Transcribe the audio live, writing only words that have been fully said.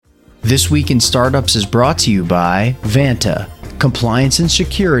This Week in Startups is brought to you by Vanta. Compliance and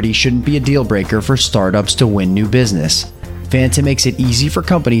security shouldn't be a deal breaker for startups to win new business. Vanta makes it easy for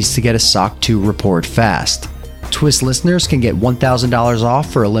companies to get a SOC 2 report fast. Twist listeners can get $1,000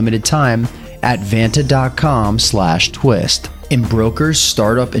 off for a limited time at vanta.com/twist. Embroker's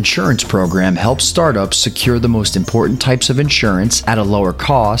startup insurance program helps startups secure the most important types of insurance at a lower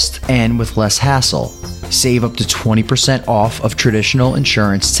cost and with less hassle. Save up to 20% off of traditional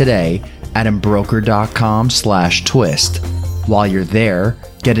insurance today at embroker.com/twist. While you're there,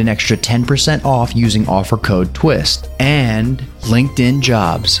 get an extra 10% off using offer code TWIST. And LinkedIn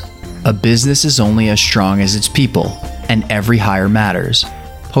Jobs. A business is only as strong as its people, and every hire matters.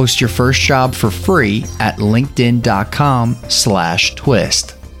 Post your first job for free at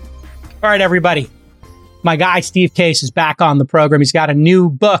linkedin.com/twist. All right, everybody. My guy, Steve Case, is back on the program. He's got a new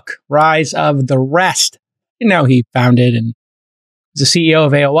book, Rise of the Rest. You know, he founded and was the CEO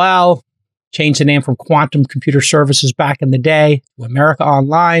of AOL, changed the name from Quantum Computer Services back in the day to America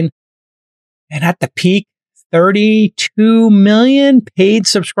Online. And at the peak, 32 million paid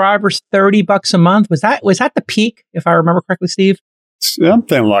subscribers, $30 a month. Was that the peak, if I remember correctly, Steve?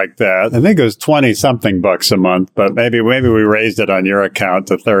 Something like that. I think it was 20 something bucks a month, but maybe we raised it on your account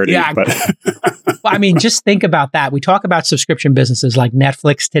to 30. Yeah. But Well, I mean, just think about that. We talk about subscription businesses like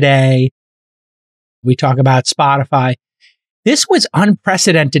Netflix today. We talk about Spotify. This was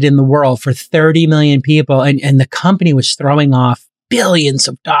unprecedented in the world for 30 million people. And the company was throwing off billions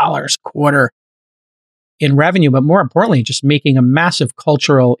of dollars a quarter in revenue, but more importantly, just making a massive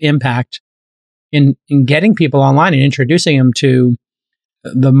cultural impact in getting people online and introducing them to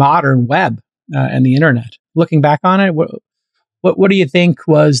the modern web and the internet. Looking back on it, what do you think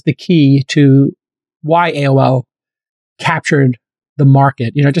was the key to why AOL captured the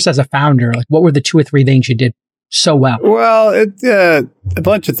market? You know, just as a founder, like what were the 2 or 3 things you did so well? Well, a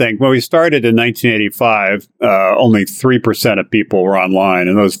bunch of things. When we started in 1985, only 3% of people were online,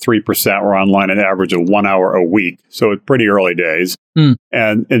 and those 3% were online an average of 1 hour a week. So it's pretty early days.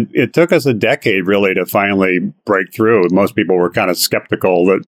 And it took us a decade really to finally break through. Most people were kind of skeptical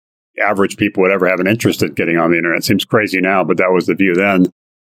that average people would ever have an interest in getting on the internet. It seems crazy now, but that was the view then.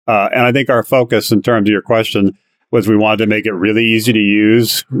 And I think our focus in terms of your question was we wanted to make it really easy to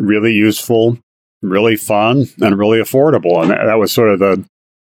use, really useful, really fun, and really affordable. And that was sort of the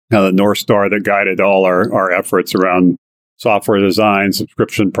North Star that guided all our efforts around software design,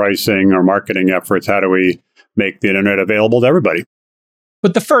 subscription pricing, our marketing efforts. How do we make the internet available to everybody?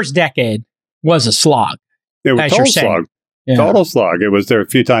 But the first decade was a slog. It was total slog. Yeah. Total slog. It was there a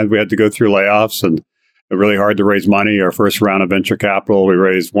few times we had to go through layoffs and really hard to raise money. Our first round of venture capital, we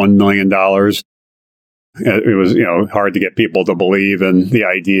raised $1 million. It was, hard to get people to believe in the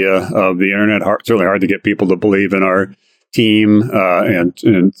idea of the internet. Certainly hard to get people to believe in our team and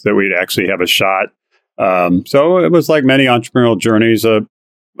that we'd actually have a shot. So it was like many entrepreneurial journeys, a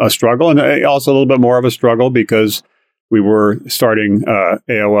struggle, and also a little bit more of a struggle because we were starting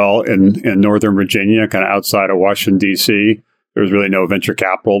AOL in Northern Virginia, kind of outside of Washington, D.C. There was really no venture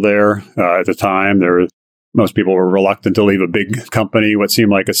capital there at the time. Most people were reluctant to leave a big company, what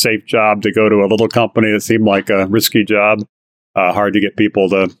seemed like a safe job, to go to a little company that seemed like a risky job. Hard to get people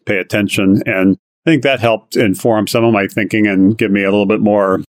to pay attention. And I think that helped inform some of my thinking and give me a little bit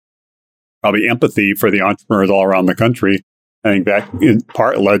more, probably, empathy for the entrepreneurs all around the country. I think that in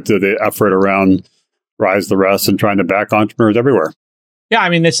part led to the effort around Rise the Rest and trying to back entrepreneurs everywhere. Yeah, I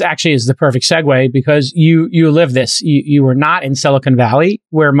mean, this actually is the perfect segue because you live this. You were not in Silicon Valley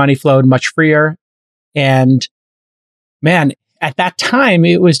where money flowed much freer. And man, at that time,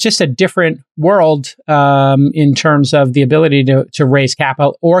 it was just a different world in terms of the ability to raise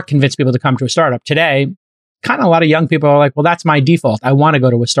capital or convince people to come to a startup. Today, kind of a lot of young people are like, well, that's my default. I want to go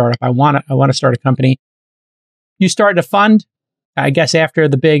to a startup. I want to start a company. You started a fund, I guess, after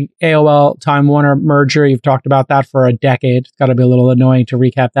the big AOL Time Warner merger. You've talked about that for a decade. It's got to be a little annoying to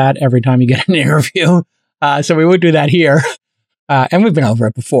recap that every time you get an interview. So we would do that here. And we've been over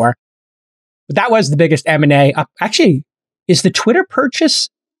it before. But that was the biggest M&A. Actually, is the Twitter purchase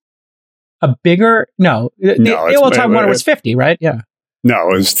a bigger? No, the AOL Time Warner was 50, right? Yeah.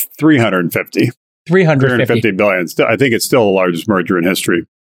 No, it was 350. 350 billion. I think it's still the largest merger in history.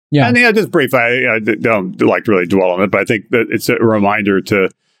 Yeah. And just briefly, I don't like to really dwell on it, but I think that it's a reminder to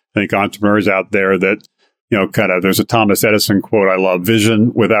entrepreneurs out there that, there's a Thomas Edison quote I love: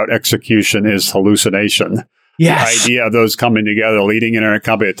 vision without execution is hallucination. Yes. The idea of those coming together, a leading internet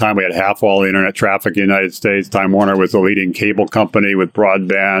company at the time, we had half all the internet traffic in the United States. Time Warner was the leading cable company with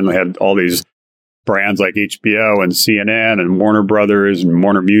broadband. They had all these brands like HBO and CNN and Warner Brothers and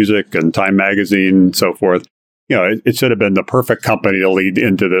Warner Music and Time Magazine and so forth. it should have been the perfect company to lead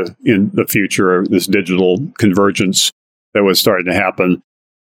into the future of this digital convergence that was starting to happen,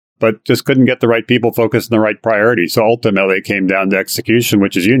 but just couldn't get the right people focused on the right priorities. So ultimately, it came down to execution,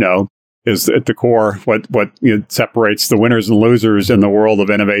 which, as you know, is at the core what separates the winners and losers in the world of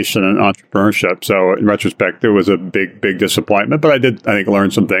innovation and entrepreneurship. So in retrospect, it was a big disappointment, but I think,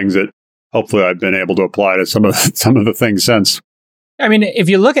 learn some things that hopefully I've been able to apply to some of the things since. I mean, if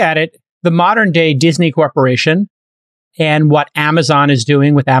you look at it, the modern day Disney Corporation and what Amazon is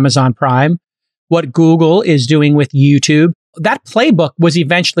doing with Amazon Prime, what Google is doing with YouTube, that playbook was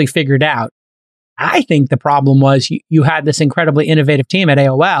eventually figured out. I think the problem was you had this incredibly innovative team at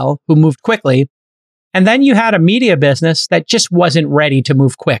AOL who moved quickly, and then you had a media business that just wasn't ready to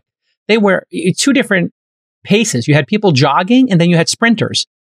move quick. They were two different paces. You had people jogging, and then you had sprinters.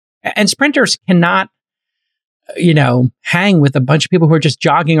 And sprinters cannot, hang with a bunch of people who are just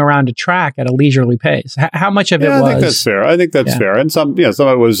jogging around a track at a leisurely pace. How much of it was? I think that's fair. I think that's fair. And some of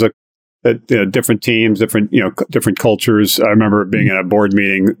it was different teams, different cultures. I remember being in a board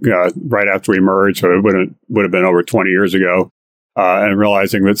meeting right after we merged, so it would have been over 20 years ago, and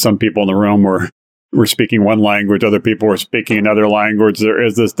realizing that some people in the room were speaking one language, other people were speaking another language. There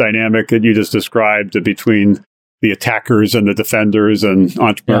is this dynamic that you just described between the attackers and the defenders, and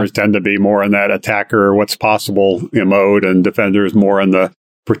entrepreneurs tend to be more in that attacker, what's possible mode, and defenders more in the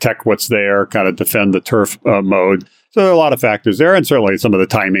protect what's there, kind of defend the turf mode. So there are a lot of factors there, and certainly some of the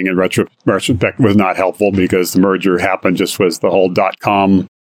timing in retrospect was not helpful because the merger happened just as the whole .com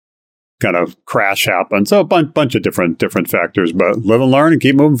kind of crash happened. So a bunch of different factors, but live and learn and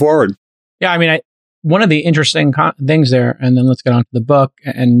keep moving forward. Yeah, I mean, one of the interesting things there, and then let's get on to the book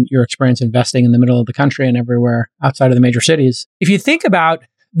and your experience investing in the middle of the country and everywhere outside of the major cities. If you think about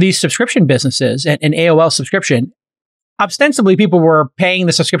these subscription businesses and AOL subscription, ostensibly people were paying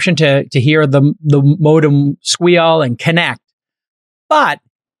the subscription to hear the modem squeal and connect. But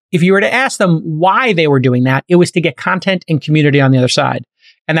if you were to ask them why they were doing that, it was to get content and community on the other side.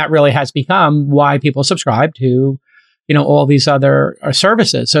 And that really has become why people subscribe to, all these other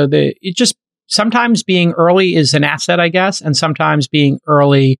services. So sometimes being early is an asset, I guess, and sometimes being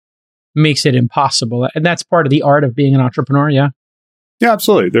early makes it impossible. And that's part of the art of being an entrepreneur, yeah? Yeah,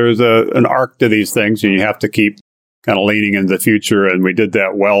 absolutely. There's an arc to these things, and you have to keep kind of leaning into the future. And we did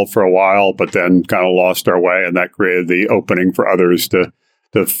that well for a while, but then kind of lost our way, and that created the opening for others to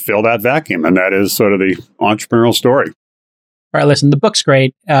fill that vacuum. And that is sort of the entrepreneurial story. All right, listen, the book's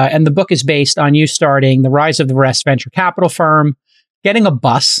great. And the book is based on you starting the Rise of the Rest venture capital firm, getting a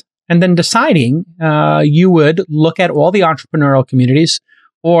bus, and then deciding you would look at all the entrepreneurial communities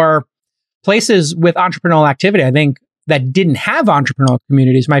or places with entrepreneurial activity, I think, that didn't have entrepreneurial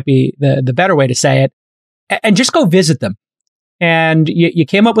communities might be the better way to say it, and just go visit them. And you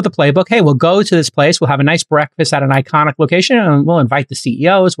came up with a playbook. Hey, we'll go to this place. We'll have a nice breakfast at an iconic location, and we'll invite the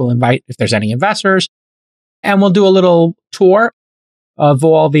CEOs. We'll invite, if there's any investors, and we'll do a little tour of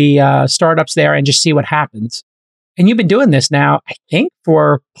all the startups there and just see what happens. And you've been doing this now, I think,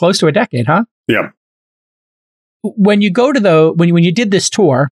 for close to a decade, huh? Yeah. When you go to when you did this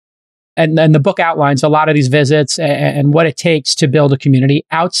tour, and the book outlines a lot of these visits and what it takes to build a community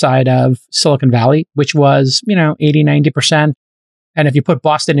outside of Silicon Valley, which was, 80, 90%. And if you put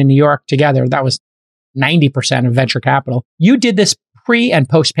Boston and New York together, that was 90% of venture capital. You did this pre and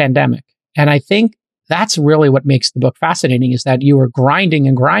post pandemic. And I think that's really what makes the book fascinating, is that you were grinding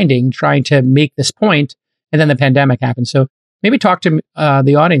and grinding, trying to make this point, and then the pandemic happened. So maybe talk to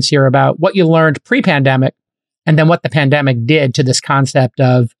the audience here about what you learned pre-pandemic and then what the pandemic did to this concept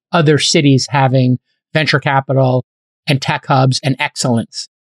of other cities having venture capital and tech hubs and excellence.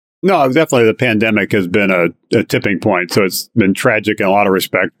 No, definitely the pandemic has been a tipping point. So it's been tragic in a lot of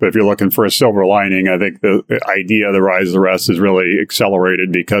respects. But if you're looking for a silver lining, I think the idea of the Rise of the Rest is really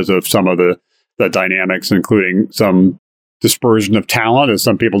accelerated because of some of the dynamics, including some dispersion of talent as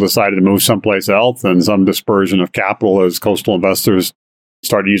some people decided to move someplace else, and some dispersion of capital as coastal investors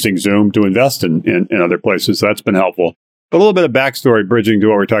started using Zoom to invest in other places. So that's been helpful. But a little bit of backstory bridging to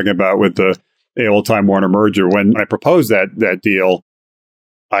what we're talking about with the AOL Time Warner merger. When I proposed that deal,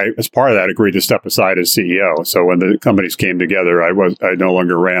 I, as part of that, agreed to step aside as CEO. So when the companies came together, I no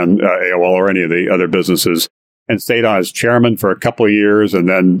longer ran AOL or any of the other businesses, and stayed on as chairman for a couple of years, and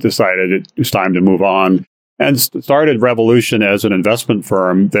then decided it was time to move on, and started Revolution as an investment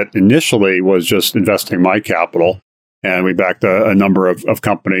firm that initially was just investing my capital. And we backed a number of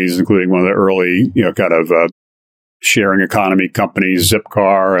companies, including one of the early, sharing economy companies,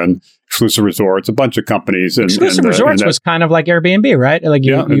 Zipcar and Exclusive Resorts, a bunch of companies. Exclusive Resorts was kind of like Airbnb, right? Like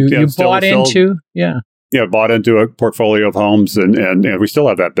you bought into, bought into a portfolio of homes, and we still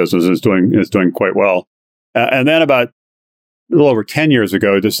have that business. It's doing quite well. And then about a little over 10 years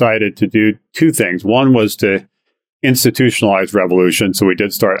ago, decided to do two things. One was to institutionalize Revolution. So we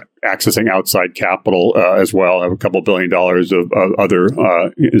did start accessing outside capital as well. I have a couple $1 billion of other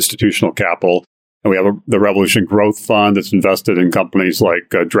institutional capital. And we have the Revolution Growth Fund that's invested in companies like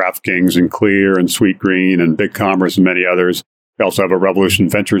DraftKings and Clear and Sweetgreen and BigCommerce and many others. We also have a Revolution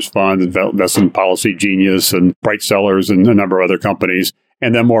Ventures Fund, invested in Policy Genius and Bright Sellers and a number of other companies.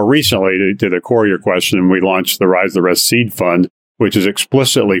 And then more recently, to the core of your question, we launched the Rise the Rest Seed Fund, which is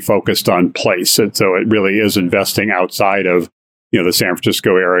explicitly focused on place. And so it really is investing outside of, the San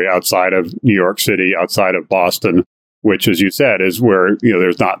Francisco area, outside of New York City, outside of Boston, which, as you said, is where,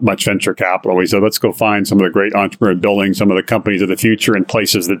 there's not much venture capital. We said, let's go find some of the great entrepreneurs building some of the companies of the future in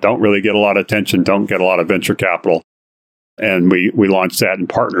places that don't really get a lot of attention, don't get a lot of venture capital. And we launched that in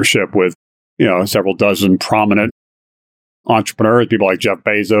partnership with, several dozen prominent entrepreneurs, people like Jeff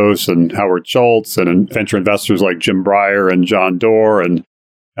Bezos and Howard Schultz, and venture investors like Jim Breyer and John Doerr, and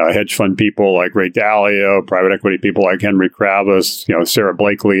hedge fund people like Ray Dalio, private equity people like Henry Kravis, Sarah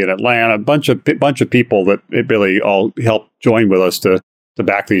Blakely in Atlanta, a bunch of people that it really all helped join with us to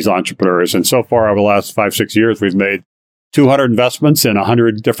back these entrepreneurs. And so far, over the last 5-6 years, we've made 200 investments in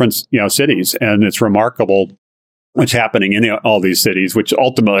 100 different cities, and it's remarkable what's happening in all these cities, which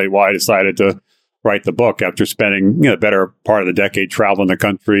ultimately why I decided to write the book after spending the better part of the decade traveling the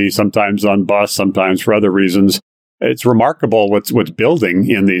country, sometimes on bus, sometimes for other reasons. It's remarkable what's building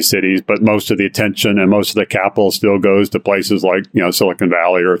in these cities, but most of the attention and most of the capital still goes to places like Silicon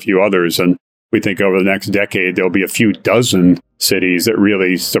Valley or a few others. And we think over the next decade there'll be a few dozen cities that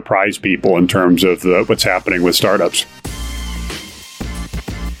really surprise people in terms of what's happening with startups.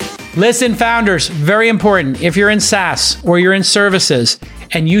 Listen, founders, very important. If you're in SaaS or you're in services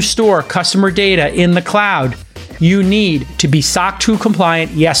and you store customer data in the cloud, you need to be SOC 2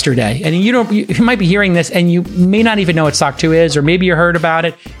 compliant yesterday. And you might be hearing this and you may not even know what SOC 2 is, or maybe you heard about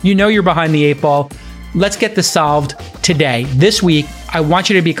it. You're behind the 8 ball. Let's get this solved today. This week, I want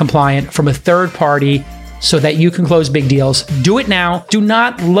you to be compliant from a third party so that you can close big deals. Do it now. Do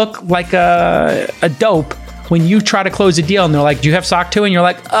not look like a dope when you try to close a deal and they're like, do you have SOC 2? And you're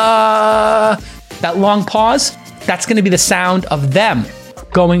like, that long pause, that's going to be the sound of them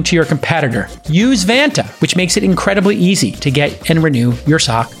going to your competitor. Use Vanta, which makes it incredibly easy to get and renew your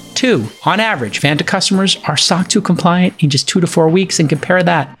SOC 2. On average, Vanta customers are SOC 2 compliant in just 2 to 4 weeks, and compare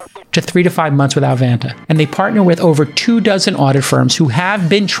that to 3 to 5 months without Vanta. And they partner with over 24 audit firms who have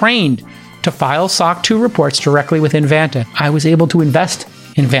been trained to file SOC 2 reports directly within Vanta. I was able to invest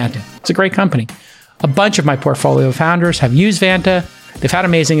in Vanta. It's a great company. A bunch of my portfolio founders have used Vanta. They've had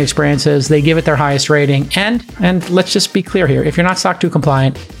amazing experiences. They give it their highest rating. And let's just be clear here. If you're not SOC 2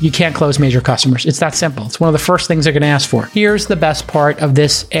 compliant, you can't close major customers. It's that simple. It's one of the first things they're going to ask for. Here's the best part of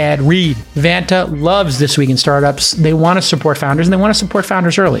this ad read. Vanta loves This Week in Startups. They want to support founders, and they want to support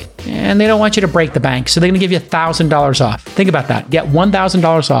founders early. And they don't want you to break the bank. So they're going to give you $1,000 off. Think about that. Get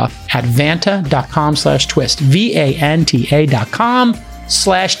 $1,000 off at vanta.com/twist.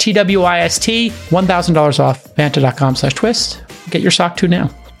 VANTA.com/TWIST. $1,000 off vanta.com/twist. Get your SOC 2 now.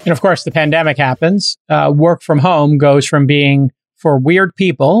 And of course, the pandemic happens. Work from home goes from being for weird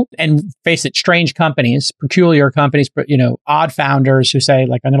people and, face it, strange companies, peculiar companies, but odd founders who say,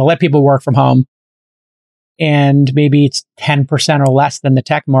 like, I'm going to let people work from home. And maybe it's 10% or less than the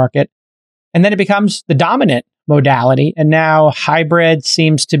tech market. And then it becomes the dominant modality. And now hybrid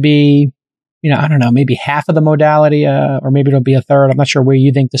seems to be, I don't know, maybe half of the modality, or maybe it'll be a third. I'm not sure where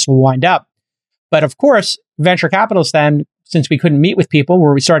you think this will wind up. But of course, venture capitalists then, since we couldn't meet with people,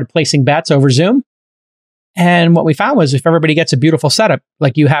 where we started placing bets over Zoom. And what we found was if everybody gets a beautiful setup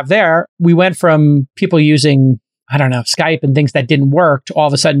like you have there, we went from people using, Skype and things that didn't work to all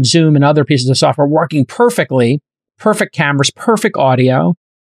of a sudden Zoom and other pieces of software working perfectly, perfect cameras, perfect audio.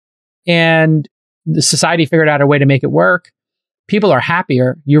 And the society figured out a way to make it work. People are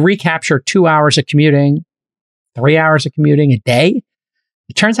happier. You recapture 2 hours of commuting, 3 hours of commuting a day.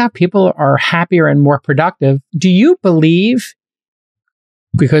 It turns out people are happier and more productive. Do you believe,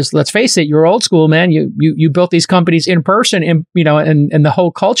 because let's face it, you're old school, man. You built these companies in person, and the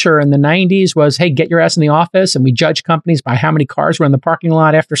whole culture in the 90s was, hey, get your ass in the office, and we judge companies by how many cars were in the parking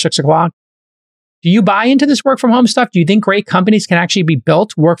lot after 6 o'clock. Do you buy into this work from home stuff? Do you think great companies can actually be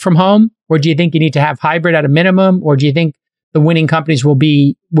built work from home? Or do you think you need to have hybrid at a minimum? Or do you think the winning companies will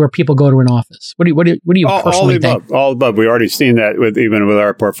be where people go to an office? What do you personally think? All above. We've already seen that even with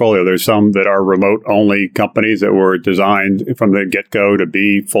our portfolio. There's some that are remote-only companies that were designed from the get-go to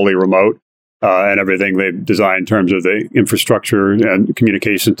be fully remote, and everything they've designed in terms of the infrastructure and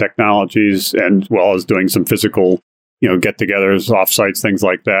communication technologies, and as well as doing some physical get-togethers, offsites, things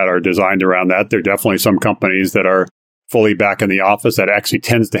like that are designed around that. There are definitely some companies that are fully back in the office. That actually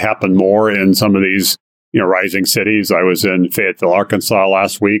tends to happen more in some of these, rising cities. I was in Fayetteville, Arkansas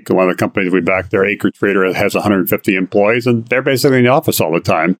last week. One of the companies we backed there, Acre Trader, has 150 employees, and they're basically in the office all the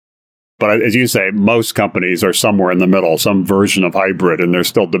time. But as you say, most companies are somewhere in the middle, some version of hybrid, and they're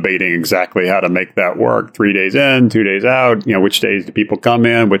still debating exactly how to make that work. 3 days in, 2 days out, which days do people come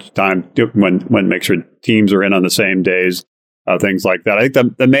in, which time, when make sure teams are in on the same days, things like that. I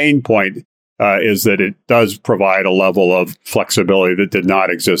think the main point is that it does provide a level of flexibility that did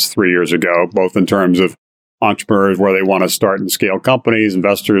not exist 3 years ago, both in terms of entrepreneurs where they want to start and scale companies,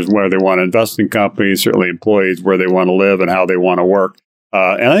 investors where they want to invest in companies, certainly employees where they want to live and how they want to work.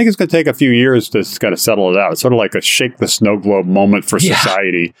 And I think it's going to take a few years to kind of settle it out. It's sort of like a shake the snow globe moment for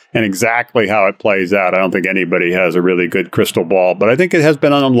society, and exactly how it plays out. I don't think anybody has a really good crystal ball, but I think it has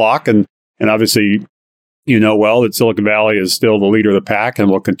been an unlock. And obviously, well that Silicon Valley is still the leader of the pack and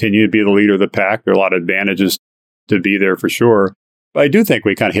will continue to be the leader of the pack. There are a lot of advantages to be there for sure. But I do think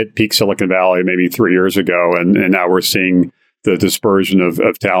we kind of hit peak Silicon Valley maybe 3 years ago, and now we're seeing the dispersion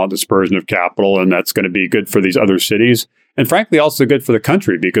of talent, dispersion of capital, and that's going to be good for these other cities. And frankly, also good for the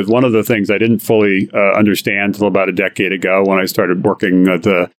country, because one of the things I didn't fully understand until about a decade ago when I started working with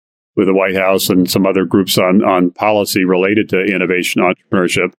the White House and some other groups on policy related to innovation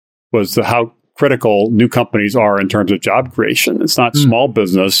entrepreneurship was how critical new companies are in terms of job creation. It's not small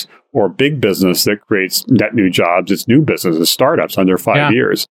business or big business that creates net new jobs. It's new businesses, startups under 5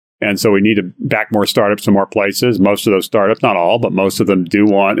 years. And so we need to back more startups in more places. Most of those startups, not all, but most of them do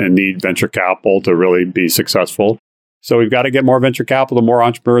want and need venture capital to really be successful. So we've got to get more venture capital, more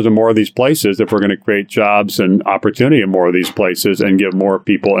entrepreneurs in more of these places if we're going to create jobs and opportunity in more of these places and give more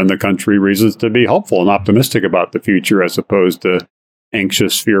people in the country reasons to be hopeful and optimistic about the future, as opposed to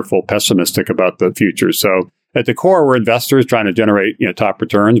anxious, fearful, pessimistic about the future. So at the core, we're investors trying to generate top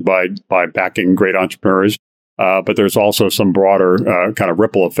returns by backing great entrepreneurs. But there's also some broader kind of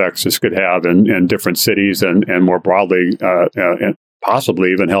ripple effects this could have in different cities and more broadly, and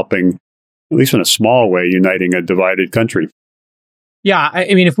possibly even helping, at least in a small way, uniting a divided country. Yeah,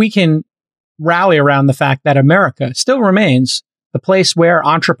 I mean, if we can rally around the fact that America still remains the place where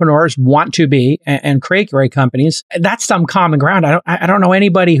entrepreneurs want to be and create great companies, that's some common ground. I don't know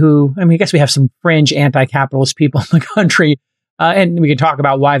anybody who, I guess we have some fringe anti-capitalist people in the country, and we can talk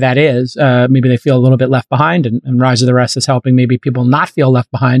about why that is. Maybe they feel a little bit left behind, and Rise of the Rest is helping maybe people not feel left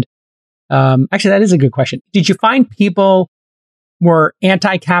behind. Actually, that is a good question. Did you find people were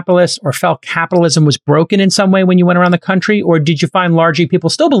anti-capitalist or felt capitalism was broken in some way when you went around the country? Or did you find largely people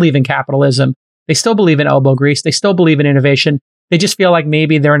still believe in capitalism? They still believe in elbow grease. They still believe in innovation. They just feel like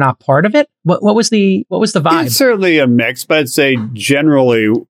maybe they're not part of it. What was the vibe? It's certainly a mix, but I'd say generally,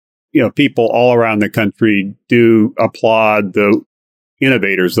 people all around the country do applaud the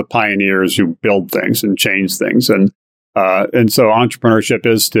innovators, the pioneers who build things and change things. And so entrepreneurship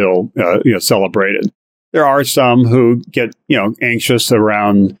is still, celebrated. There are some who get, anxious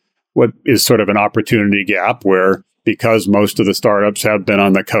around what is sort of an opportunity gap where, because most of the startups have been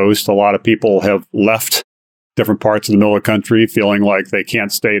on the coast, a lot of people have left different parts of the middle of the country feeling like they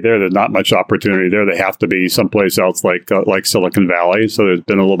can't stay there. There's not much opportunity there. They have to be someplace else like Silicon Valley. So there's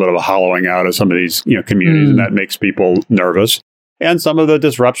been a little bit of a hollowing out of some of these, communities, and that makes people nervous. And some of the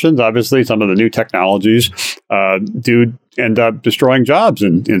disruptions, obviously, some of the new technologies do end up destroying jobs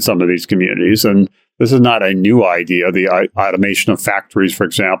in some of these communities. And this is not a new idea. The automation of factories, for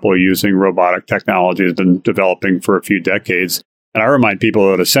example, using robotic technology has been developing for a few decades. And I remind people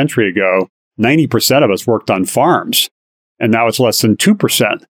that a century ago, 90% of us worked on farms, and now it's less than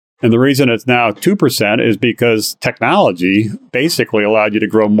 2%. And the reason it's now 2% is because technology basically allowed you to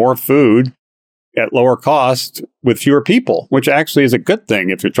grow more food at lower cost with fewer people, which actually is a good thing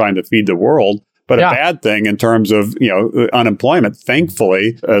if you're trying to feed the world. But a bad thing in terms of, unemployment.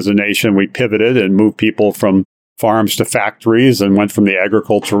 Thankfully, as a nation, we pivoted and moved people from farms to factories and went from the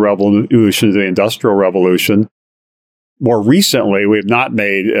agricultural revolution to the industrial revolution. More recently, we've not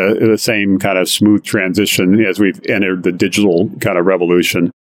made the same kind of smooth transition as we've entered the digital kind of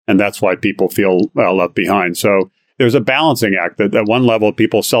revolution. And that's why people feel left behind. So there's a balancing act that at one level,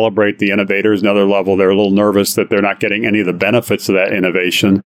 people celebrate the innovators. Another level, they're a little nervous that they're not getting any of the benefits of that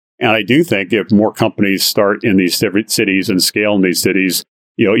innovation. And I do think if more companies start in these different cities and scale in these cities,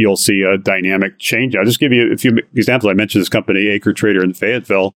 you'll see a dynamic change. I'll just give you a few examples. I mentioned this company, Acre Trader in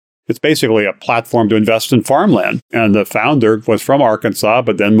Fayetteville. It's basically a platform to invest in farmland. And the founder was from Arkansas,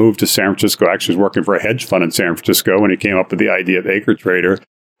 but then moved to San Francisco. Actually was working for a hedge fund in San Francisco when he came up with the idea of Acre Trader.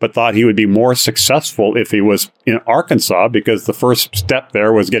 but thought he would be more successful if he was in Arkansas, because the first step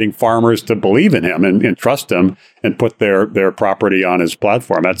there was getting farmers to believe in him and trust him and put their property on his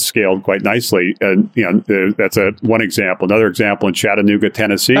platform. That's scaled quite nicely. And that's one example. Another example in Chattanooga,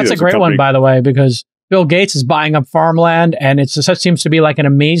 Tennessee. That's a great one, by the way, because Bill Gates is buying up farmland, and it seems to be like an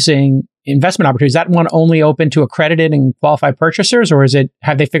amazing investment opportunity. Is that one only open to accredited and qualified purchasers, or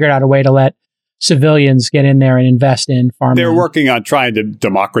have they figured out a way to let civilians get in there and invest in farmland? They're working on trying to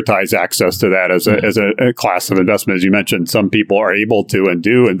democratize access to that as a class of investment. As you mentioned, some people are able to and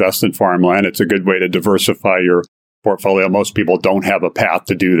do invest in farmland. It's a good way to diversify your portfolio. Most people don't have a path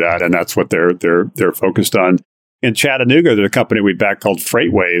to do that, and that's what they're focused on. In Chattanooga, there's a company we backed called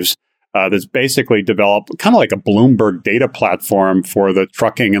FreightWaves that's basically developed kind of like a Bloomberg data platform for the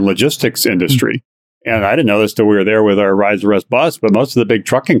trucking and logistics industry. And I didn't know this till we were there with our Rise the Rest bus, but most of the big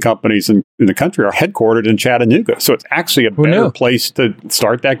trucking companies in the country are headquartered in Chattanooga. So it's actually a better place to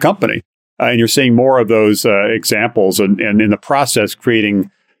start that company. And you're seeing more of those examples and in the process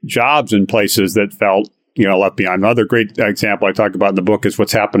creating jobs in places that felt left behind. Another great example I talk about in the book is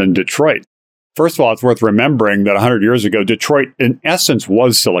what's happened in Detroit. First of all, it's worth remembering that 100 years ago, Detroit, in essence,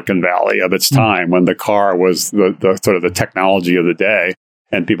 was Silicon Valley of its time when the car was the sort of the technology of the day.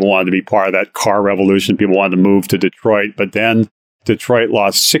 And people wanted to be part of that car revolution. People wanted to move to Detroit. But then Detroit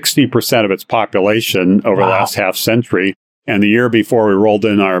lost 60% of its population over the last half century. And the year before we rolled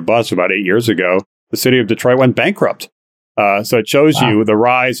in our bus, about 8 years ago, the city of Detroit went bankrupt. So it shows you the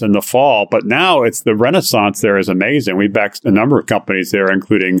rise and the fall. But now the renaissance there is amazing. We backed a number of companies there,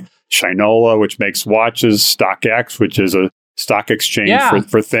 including Shinola, which makes watches, StockX, which is a stock exchange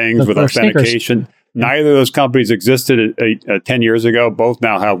for things with authentication. Sneakers. Neither of those companies existed 10 years ago. Both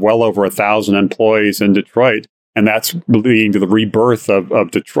now have well over 1,000 employees in Detroit. And that's leading to the rebirth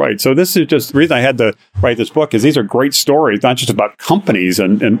of Detroit. So this is just the reason I had to write this book, is these are great stories, not just about companies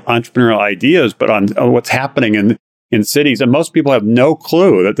and entrepreneurial ideas, but on what's happening in cities. And most people have no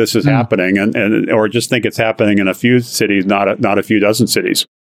clue that this is happening or just think it's happening in a few cities, not a few dozen cities.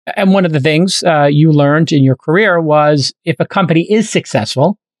 And one of the things you learned in your career was if a company is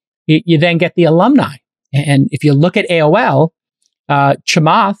successful, you then get the alumni. And if you look at AOL,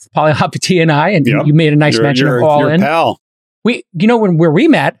 Chamath Palihapitiya and I, and you made a nice mention of All In. Pal. Where we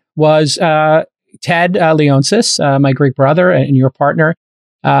met was Ted Leonsis, my Greek brother and your partner,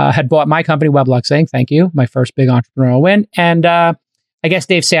 had bought my company, Weblux Inc. Thank you. My first big entrepreneurial win. And I guess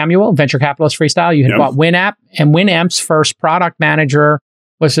Dave Samuel, venture capitalist freestyle, you had bought Winamp, and Winamp's first product manager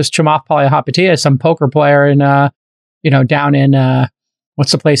was this Chamath Palihapitiya, some poker player in, down in,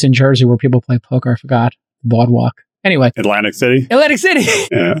 what's the place in Jersey where people play poker? I forgot. Boardwalk. Anyway. Atlantic City.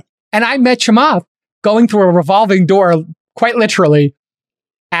 Yeah. And I met Chamath going through a revolving door, quite literally,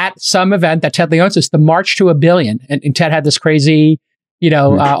 at some event that Ted Leonsis, the March to $1 billion. And Ted had this crazy,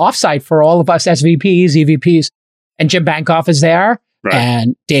 offsite for all of us SVPs, EVPs. And Jim Bankoff is there. Right.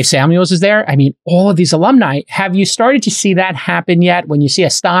 And Dave Samuels is there. I mean, all of these alumni. Have you started to see that happen yet when you see a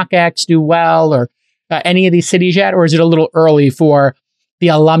StockX do well or any of these cities yet? Or is it a little early for the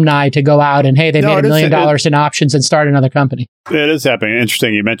alumni to go out and, hey, they made $1 million in options and start another company? It is happening.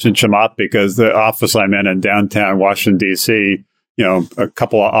 Interesting. You mentioned Chamath because the office I'm in downtown Washington, D.C., a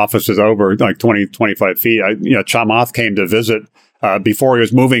couple of offices over, like 20, 25 feet. Chamath came to visit before he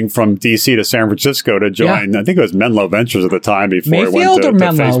was moving from D.C. to San Francisco to join, I think it was Menlo Ventures at the time before Mayfield he went to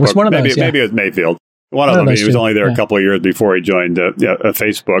Menlo? Facebook. It was one of those, maybe it was Mayfield. One of them. He was only there a couple of years before he joined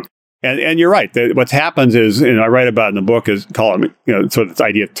Facebook. And you're right. What happens is, I write about in the book is sort of this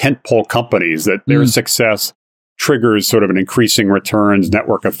idea of tentpole companies, that their success triggers sort of an increasing returns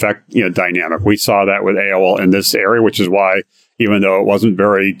network effect dynamic. We saw that with AOL in this area, which is why, even though it wasn't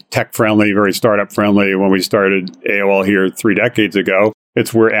very tech friendly, very startup friendly when we started AOL here 3 decades ago,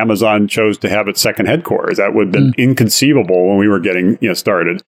 it's where Amazon chose to have its second headquarters. That would have been inconceivable when we were getting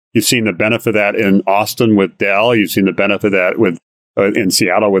started. You've seen the benefit of that in Austin with Dell. You've seen the benefit of that in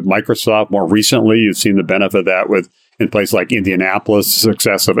Seattle with Microsoft. More recently, you've seen the benefit of that in places like Indianapolis. The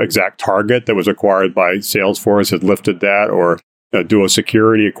success of ExactTarget that was acquired by Salesforce has lifted that, or Duo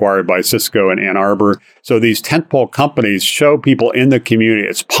Security acquired by Cisco in Ann Arbor. So these tentpole companies show people in the community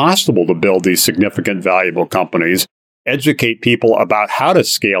it's possible to build these significant, valuable companies, educate people about how to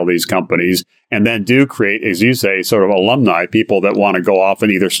scale these companies, and then do create, as you say, sort of alumni, people that want to go off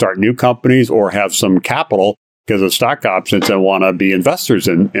and either start new companies or have some capital because of stock options and want to be investors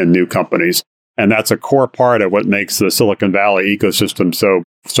in new companies. And that's a core part of what makes the Silicon Valley ecosystem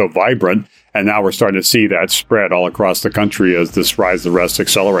so vibrant. And now we're starting to see that spread all across the country as this Rise the Rest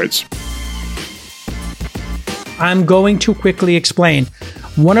accelerates. I'm going to quickly explain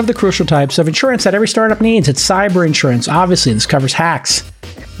one of the crucial types of insurance that every startup needs. It's cyber insurance. Obviously, this covers hacks,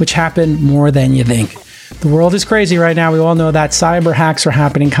 which happen more than you think. The world is crazy right now. We all know that cyber hacks are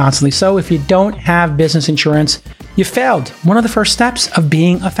happening constantly. So if you don't have business insurance, you failed one of the first steps of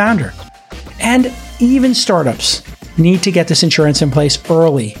being a founder. And even startups need to get this insurance in place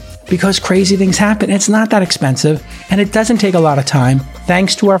early because crazy things happen. It's not that expensive and it doesn't take a lot of time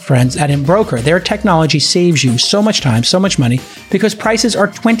thanks to our friends at Embroker. Their technology saves you so much time, so much money because prices are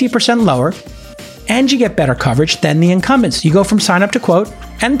 20% lower and you get better coverage than the incumbents. You go from sign up to quote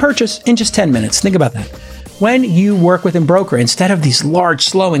and purchase in just 10 minutes. Think about that. When you work with Embroker, instead of these large,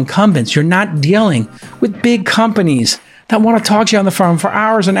 slow incumbents, you're not dealing with big companies that want to talk to you on the phone for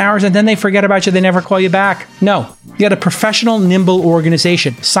hours and hours, and then they forget about you. They never call you back. No, you got a professional, nimble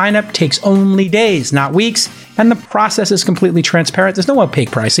organization. Sign up takes only days, not weeks, and the process is completely transparent. There's no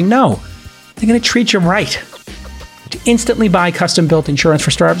opaque pricing. No, they're going to treat you right. To instantly buy custom-built insurance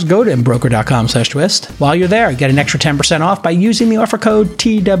for startups, go to embroker.com/twist. While you're there, get an extra 10% off by using the offer code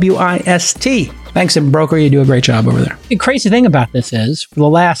TWIST. Thanks, Embroker. You do a great job over there. The crazy thing about this is, for the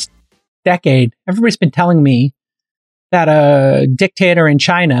last decade, everybody's been telling me that a dictator in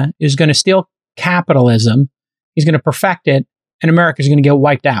China is going to steal capitalism, he's going to perfect it, and America's going to get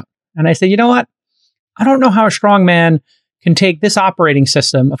wiped out. And I said, you know what? I don't know how a strong man can take this operating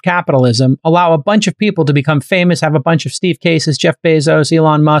system of capitalism, allow a bunch of people to become famous, have a bunch of Steve Cases, Jeff Bezos,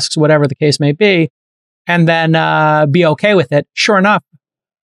 Elon Musk's, whatever the case may be, and then be okay with it. Sure enough,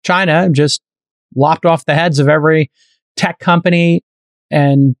 China just lopped off the heads of every tech company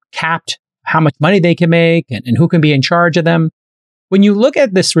and capped how much money they can make and who can be in charge of them. When you look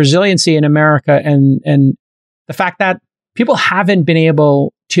at this resiliency in America and the fact that people haven't been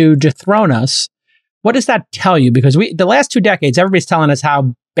able to dethrone us, what does that tell you? Because the last 2 decades, everybody's telling us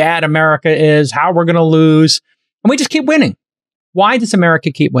how bad America is, how we're going to lose, and we just keep winning. Why does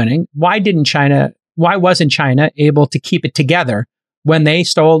America keep winning? Why wasn't China able to keep it together when they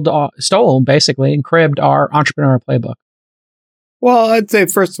stole basically and cribbed our entrepreneurial playbook? Well, I'd say,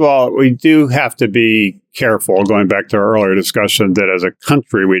 first of all, we do have to be careful, going back to our earlier discussion, that as a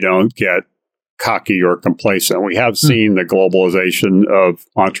country, we don't get cocky or complacent. We have seen the globalization of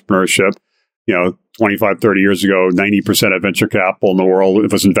entrepreneurship. 25, 30 years ago, 90% of venture capital in the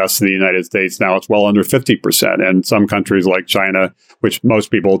world was invested in the United States. Now it's well under 50%. And some countries like China, which most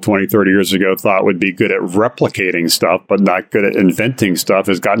people 20, 30 years ago thought would be good at replicating stuff, but not good at inventing stuff,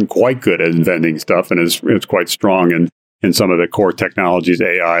 has gotten quite good at inventing stuff and is quite strong in some of the core technologies,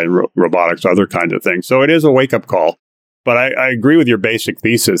 AI and robotics, other kinds of things. So it is a wake-up call. But I agree with your basic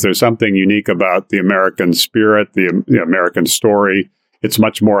thesis. There's something unique about the American spirit, the American story. It's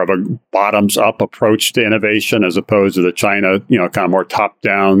much more of a bottoms-up approach to innovation as opposed to the China, kind of more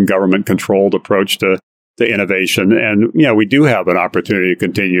top-down, government-controlled approach to innovation. And, we do have an opportunity to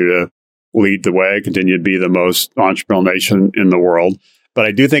continue to lead the way, continue to be the most entrepreneurial nation in the world. But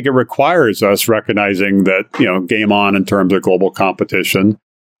I do think it requires us recognizing that, game on in terms of global competition.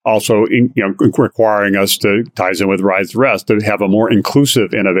 Also, requiring us to, ties in with Rise the Rest, to have a more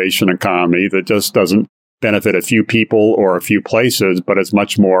inclusive innovation economy that just doesn't benefit a few people or a few places, but it's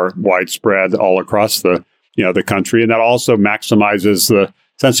much more widespread all across the country. And that also maximizes the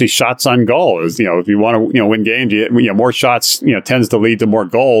essentially shots on goal. If you want to win games, more shots tends to lead to more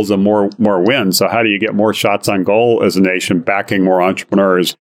goals and more wins. So how do you get more shots on goal as a nation? Backing more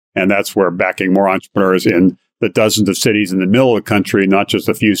entrepreneurs, and that's where backing more entrepreneurs in the dozens of cities in the middle of the country, not just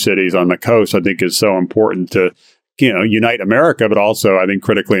a few cities on the coast, I think is so important to unite America, but also I think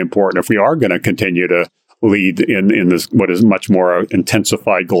critically important if we are going to continue to lead in this what is much more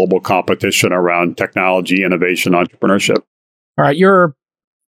intensified global competition around technology, innovation, entrepreneurship. All right, you're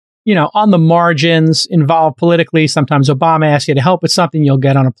on the margins, involved politically. Sometimes Obama asks you to help with something, you'll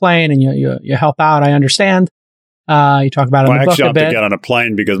get on a plane and you help out. I understand. You talk about it in the book a bit. I actually have to get on a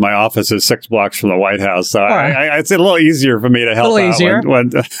plane because my office is 6 blocks from the White House. So it's a little easier for me to help out. Easier.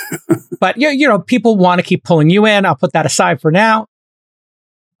 But people want to keep pulling you in. I'll put that aside for now.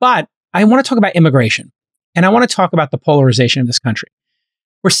 But I want to talk about immigration. And I want to talk about the polarization of this country.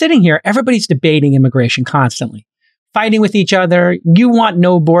 We're sitting here, everybody's debating immigration constantly, fighting with each other. You want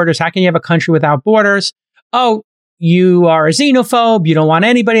no borders. How can you have a country without borders? Oh, you are a xenophobe. You don't want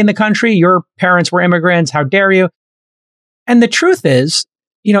anybody in the country. Your parents were immigrants. How dare you? And the truth is,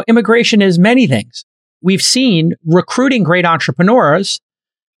 immigration is many things. We've seen recruiting great entrepreneurs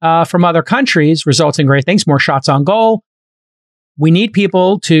from other countries results in great things, more shots on goal. We need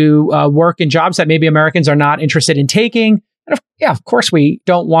people to work in jobs that maybe Americans are not interested in taking. And of course, we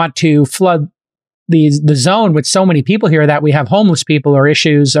don't want to flood the zone with so many people here that we have homeless people or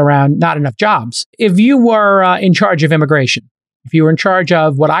issues around not enough jobs. If you were in charge of immigration, if you were in charge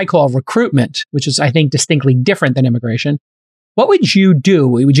of what I call recruitment, which is, I think, distinctly different than immigration, what would you do?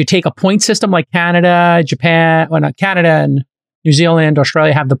 Would you take a point system like Canada, Japan, Canada and New Zealand,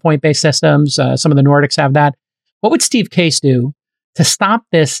 Australia have the point-based systems. Some of the Nordics have that. What would Steve Case do to stop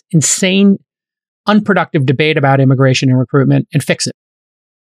this insane, unproductive debate about immigration and recruitment and fix it?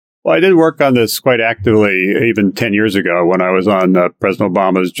 Well, I did work on this quite actively even 10 years ago when I was on President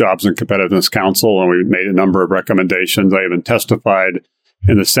Obama's Jobs and Competitiveness Council, and we made a number of recommendations. I even testified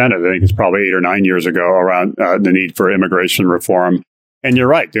in the Senate, I think it's probably 8 or 9 years ago, around the need for immigration reform. And you're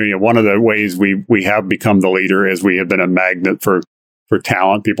right. One of the ways we have become the leader is we have been a magnet for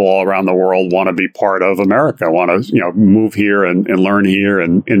talent. People all around the world want to be part of America, want to move here and learn here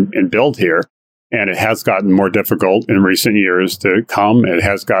and build here. And it has gotten more difficult in recent years to come. It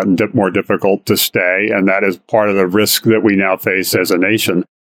has gotten more difficult to stay. And that is part of the risk that we now face as a nation.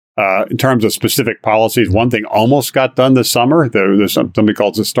 In terms of specific policies, one thing almost got done this summer. There's something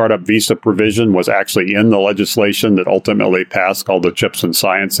called the startup visa provision was actually in the legislation that ultimately passed, called the CHIPS and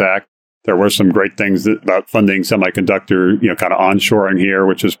Science Act. There were some great things about funding semiconductor, kind of onshoring here,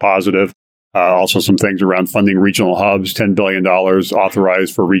 which is positive. Also some things around funding regional hubs, $10 billion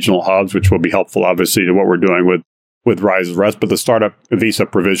authorized for regional hubs, which will be helpful, obviously, to what we're doing with Rise of Rest. But the startup visa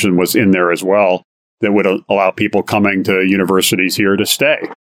provision was in there as well that would allow people coming to universities here to stay.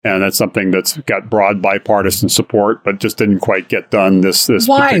 And that's something that's got broad bipartisan support, but just didn't quite get done this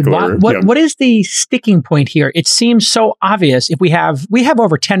Why? particular... What is the sticking point here? It seems so obvious. If we have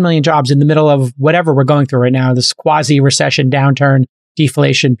over 10 million jobs in the middle of whatever we're going through right now, this quasi-recession, downturn,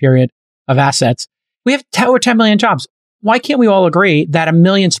 deflation period of assets. We have over 10 million jobs. Why can't we all agree that 1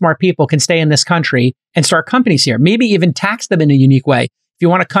 million smart people can stay in this country and start companies here? Maybe even tax them in a unique way. If you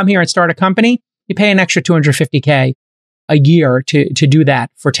want to come here and start a company, you pay an extra $250K a year to do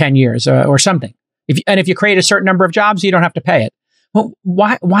that for 10 years or something. If you create a certain number of jobs, you don't have to pay it. Well,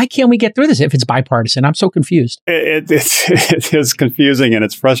 why can't we get through this if it's bipartisan? I'm so confused. It is confusing and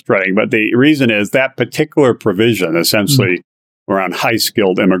it's frustrating. But the reason is that particular provision, essentially around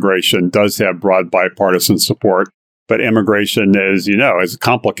high-skilled immigration, does have broad bipartisan support. But immigration is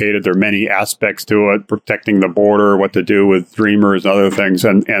complicated. There are many aspects to it, protecting the border, what to do with dreamers and other things.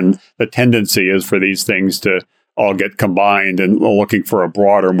 And the tendency is for these things to all get combined and looking for a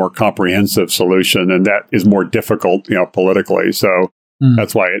broader, more comprehensive solution. And that is more difficult, politically. So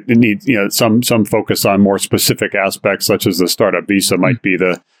that's why it needs, some focus on more specific aspects, such as the startup visa might be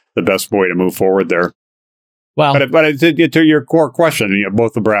the best way to move forward there. Well, but to your core question,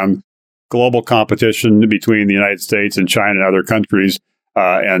 both around global competition between the United States and China and other countries,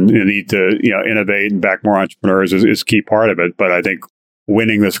 and the need to innovate and back more entrepreneurs is key part of it. But I think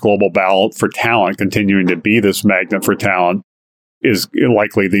winning this global battle for talent, continuing to be this magnet for talent, is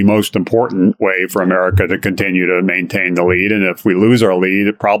likely the most important way for America to continue to maintain the lead. And if we lose our lead,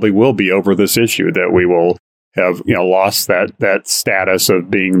 it probably will be over this issue that we will have lost that status of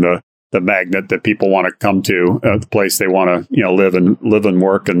being the magnet that people want to come to, the place they want to live and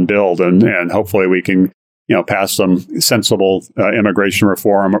work and build, and hopefully we can pass some sensible immigration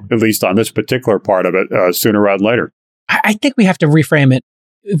reform, at least on this particular part of it, sooner rather than later. I think we have to reframe it.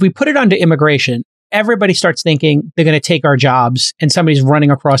 If we put it onto immigration, everybody starts thinking they're going to take our jobs, and somebody's running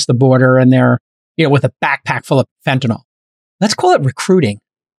across the border and they're with a backpack full of fentanyl. Let's call it recruiting.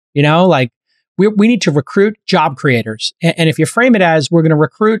 We need to recruit job creators, and if you frame it as we're going to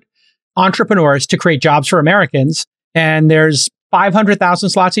recruit entrepreneurs to create jobs for Americans, and there's 500,000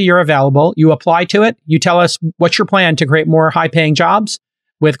 slots a year available. You apply to it. You tell us what's your plan to create more high-paying jobs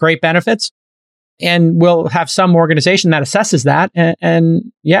with great benefits, and we'll have some organization that assesses that.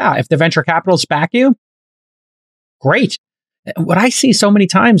 And if the venture capitalists back you, great. What I see so many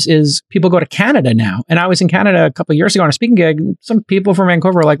times is people go to Canada now, and I was in Canada a couple of years ago on a speaking gig. Some people from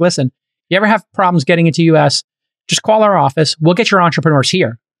Vancouver were like, "Listen, you ever have problems getting into U.S., just call our office. We'll get your entrepreneurs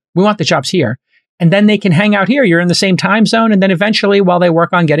here. We want the jobs here." And then they can hang out here. You're in the same time zone. And then eventually, while they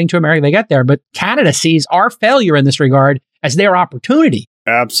work on getting to America, they get there. But Canada sees our failure in this regard as their opportunity.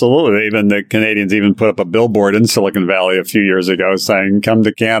 Absolutely. Even the Canadians put up a billboard in Silicon Valley a few years ago saying, "Come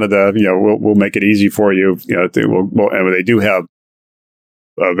to Canada. We'll make it easy for you." And they do have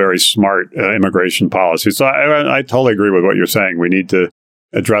a very smart immigration policy. So I totally agree with what you're saying. We need to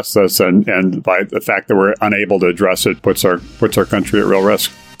address this, and by the fact that we're unable to address it puts our country at real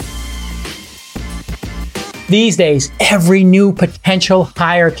risk. These days, every new potential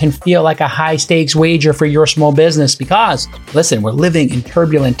hire can feel like a high-stakes wager for your small business because, listen, we're living in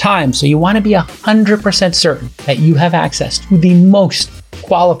turbulent times, so you want to be 100% certain that you have access to the most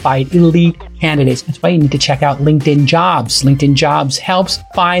qualified elite candidates. That's why you need to check out LinkedIn Jobs. LinkedIn Jobs helps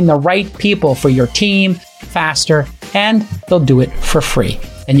find the right people for your team faster, and they'll do it for free.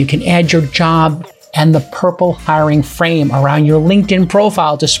 And you can add your job and the purple hiring frame around your LinkedIn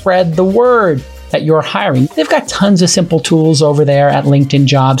profile to spread the word that you're hiring. They've got tons of simple tools over there at LinkedIn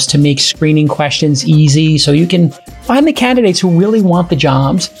Jobs to make screening questions easy so you can find the candidates who really want the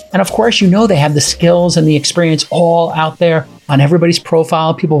jobs. And of course, you know they have the skills and the experience all out there on everybody's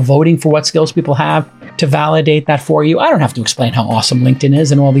profile, people voting for what skills people have to validate that for you. I don't have to explain how awesome LinkedIn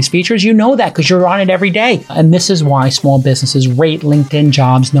is and all these features. You know that because you're on it every day. And this is why small businesses rate LinkedIn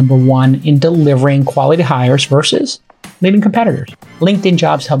Jobs #1 in delivering quality hires versus leading competitors. LinkedIn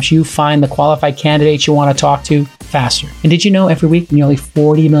Jobs helps you find the qualified candidates you want to talk to faster. And did you know every week nearly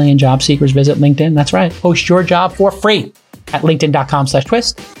 40 million job seekers visit LinkedIn? That's right. Post your job for free at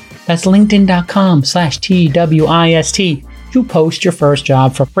linkedin.com/twist. That's linkedin.com/TWIST to post your first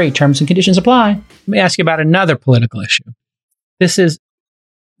job for free. Terms and conditions apply. Let me ask you about another political issue. This is,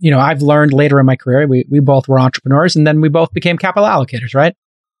 I've learned later in my career, we both were entrepreneurs and then we both became capital allocators, right?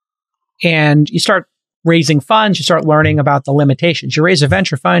 And you start raising funds, you start learning about the limitations. You raise a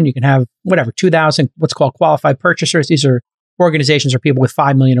venture fund, you can have 2,000 what's called qualified purchasers. These are organizations or people with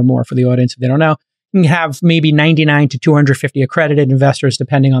 5 million or more for the audience if they don't know. You can have maybe 99 to 250 accredited investors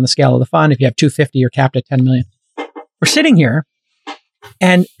depending on the scale of the fund. If you have 250, you're capped at 10 million. We're sitting here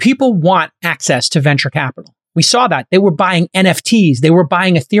and people want access to venture capital. We saw that. They were buying NFTs. They were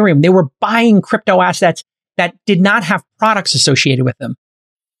buying Ethereum. They were buying crypto assets that did not have products associated with them.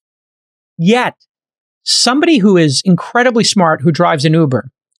 Yet, somebody who is incredibly smart, who drives an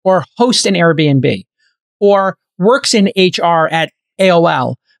Uber or hosts an Airbnb or works in HR at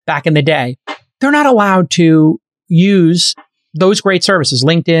AOL back in the day, they're not allowed to use those great services,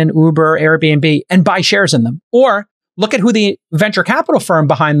 LinkedIn, Uber, Airbnb, and buy shares in them. Or look at who the venture capital firm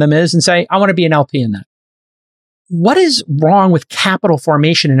behind them is and say, I want to be an LP in that. What is wrong with capital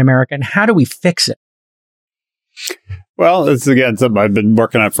formation in America and how do we fix it? Well, it's again something I've been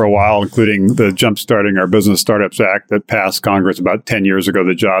working on for a while, including the Jumpstarting Our Business Startups Act that passed Congress about 10 years ago.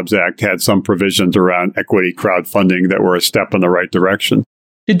 The Jobs Act had some provisions around equity crowdfunding that were a step in the right direction.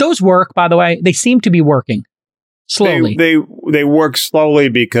 Did those work, by the way? They seem to be working slowly. They work slowly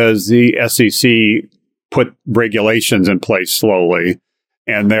because the SEC put regulations in place slowly.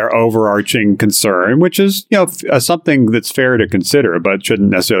 And their overarching concern, which is, something that's fair to consider, but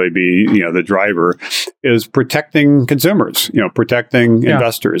shouldn't necessarily be, the driver, is protecting consumers, protecting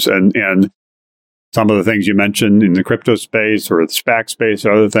investors. And some of the things you mentioned in the crypto space or the SPAC space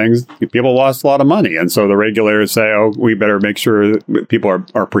or other things, people lost a lot of money. And so the regulators say, oh, we better make sure that people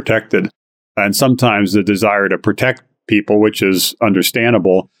are protected. And sometimes the desire to protect people, which is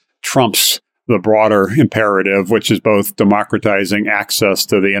understandable, trumps the broader imperative, which is both democratizing access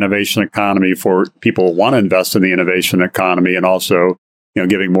to the innovation economy for people who want to invest in the innovation economy and also,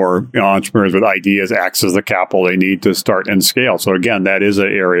 giving more entrepreneurs with ideas access to capital they need to start and scale. So again, that is an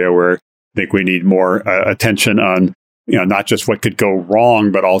area where I think we need more attention on, not just what could go wrong,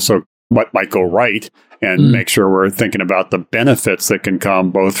 but also what might go right and make sure we're thinking about the benefits that can come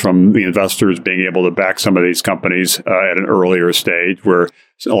both from the investors being able to back some of these companies at an earlier stage where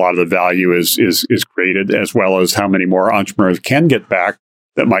a lot of the value is created, as well as how many more entrepreneurs can get back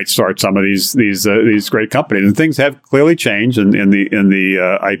that might start some of these great companies. And things have clearly changed in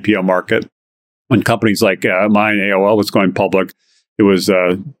the IPO market. When companies like mine, AOL, was going public, it was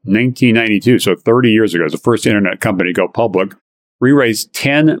 1992, so 30 years ago. It was the first internet company to go public. We raised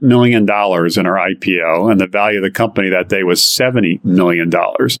 $10 million in our IPO, and the value of the company that day was $70 million.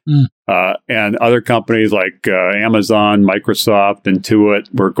 And other companies like Amazon, Microsoft,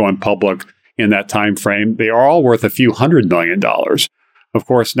 Intuit were going public in that time frame. They are all worth a few $100 million. Of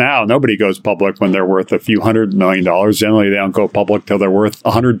course, now nobody goes public when they're worth a few $100 million. Generally, they don't go public till they're worth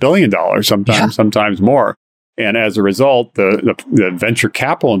 $100 billion, sometimes more. And as a result, the venture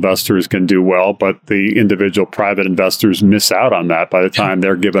capital investors can do well, but the individual private investors miss out on that. By the time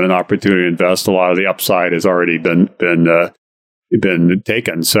they're given an opportunity to invest, a lot of the upside has already been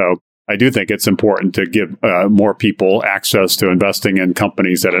taken. So I do think it's important to give more people access to investing in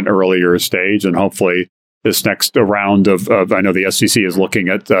companies at an earlier stage. And hopefully this next round of I know the SEC is looking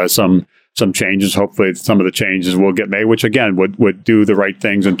at some changes. Hopefully some of the changes will get made, which again would do the right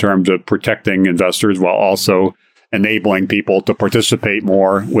things in terms of protecting investors while also enabling people to participate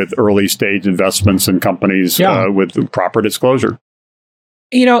more with early stage investments in companies with proper disclosure.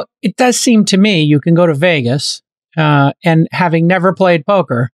 It does seem to me you can go to Vegas and having never played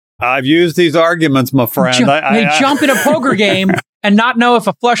poker. I've used these arguments, my friend. Jump in a poker game and not know if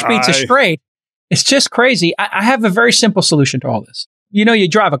a flush beats a straight. It's just crazy. I have a very simple solution to all this. You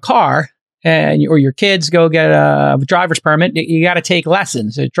drive a car or your kids go get a driver's permit. You got to take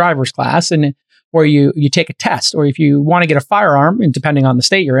lessons, a driver's class, or you take a test. Or if you want to get a firearm, and depending on the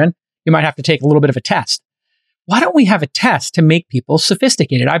state you're in, you might have to take a little bit of a test. Why don't we have a test to make people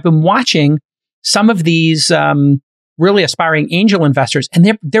sophisticated? I've been watching some of these really aspiring angel investors,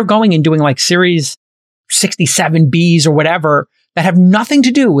 and they're going and doing like Series 67Bs or whatever that have nothing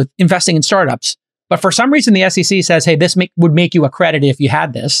to do with investing in startups. But for some reason, the SEC says, hey, this would make you accredited if you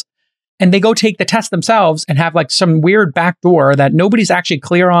had this. And they go take the test themselves and have like some weird backdoor that nobody's actually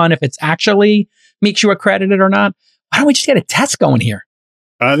clear on if it's actually makes you accredited or not. Why don't we just get a test going here?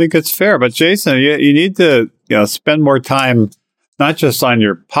 I think it's fair. But Jason, you need to spend more time not just on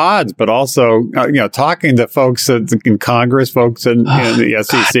your pods, but also talking to folks in Congress, folks in the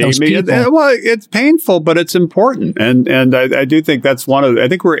SEC. God, it's painful, but it's important, and I do think that's I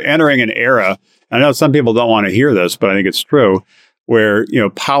think we're entering an era. I know some people don't want to hear this, but I think it's true, where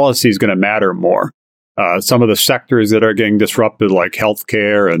policy is going to matter more. Some of the sectors that are getting disrupted, like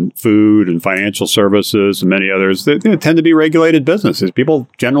healthcare and food and financial services and many others, they tend to be regulated businesses. People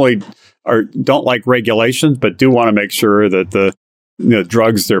generally don't like regulations, but do want to make sure that the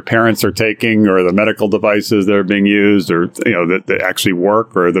drugs their parents are taking or the medical devices that are being used or that they actually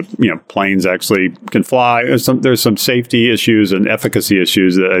work or the planes actually can fly. There's some safety issues and efficacy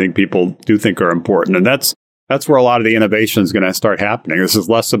issues that I think people do think are important. And that's where a lot of the innovation is going to start happening. This is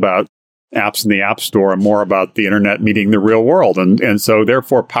less about apps in the App Store and more about the internet meeting the real world. And so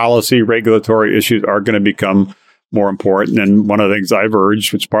therefore policy, regulatory issues are going to become more important. And one of the things I've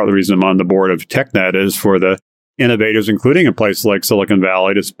urged, which is part of the reason I'm on the board of TechNet, is for the innovators, including in places like Silicon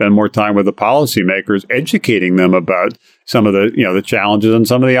Valley, to spend more time with the policymakers, educating them about some of the challenges and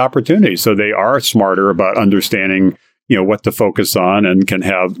some of the opportunities. So they are smarter about understanding what to focus on and can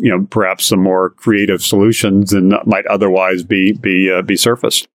have perhaps some more creative solutions than might otherwise be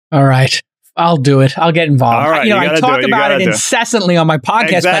surfaced. All right. I'll do it. I'll get involved. All right, I talk about it incessantly on my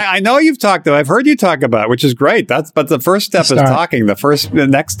podcast. Exactly. But I know you've talked about it. I've heard you talk about it, which is great. But the first step is talking. The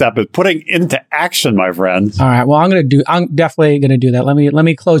next step is putting into action, my friend. All right. Well, I'm definitely going to do that. Let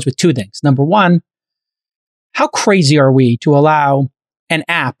me close with two things. Number one, how crazy are we to allow an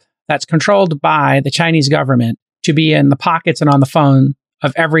app that's controlled by the Chinese government to be in the pockets and on the phone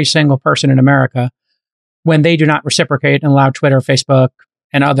of every single person in America when they do not reciprocate and allow Twitter, Facebook,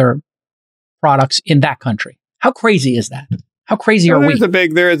 and other products in that country? How crazy is that? How crazy are we?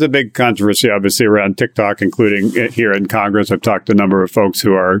 There is a big controversy, obviously, around TikTok, including here in Congress. I've talked to a number of folks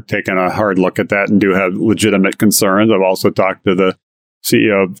who are taking a hard look at that and do have legitimate concerns. I've also talked to the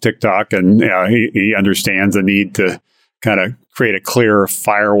CEO of TikTok, and he understands the need to kind of create a clear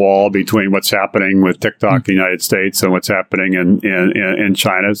firewall between what's happening with TikTok in the United States and what's happening in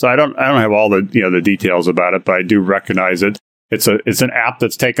China. So I don't have all the the details about it, but I do recognize it. It's an app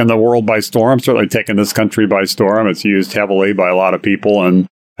that's taken the world by storm, certainly taken this country by storm. It's used heavily by a lot of people, and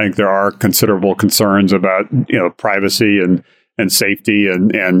I think there are considerable concerns about privacy and safety,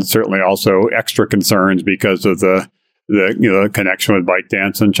 and certainly also extra concerns because of the connection with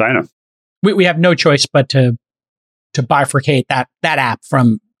ByteDance in China. We have no choice but to bifurcate that app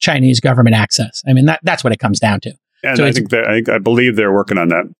from Chinese government access. I mean, that's what it comes down to. And so I believe they're working on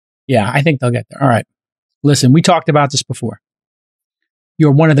that. Yeah, I think they'll get there. All right. Listen, we talked about this before.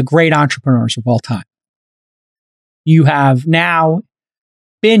 You're one of the great entrepreneurs of all time. You have now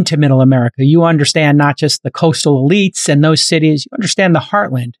been to Middle America. You understand not just the coastal elites and those cities. You understand the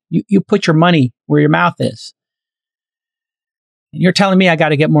heartland. You put your money where your mouth is. And you're telling me I got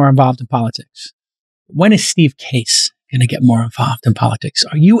to get more involved in politics. When is Steve Case going to get more involved in politics?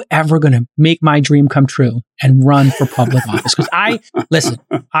 Are you ever going to make my dream come true and run for public office? Because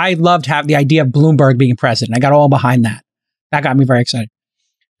I loved the idea of Bloomberg being president. I got all behind that. That got me very excited.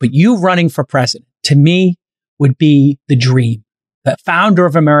 But you running for president, to me, would be the dream. The founder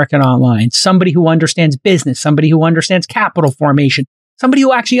of American Online, somebody who understands business, somebody who understands capital formation, somebody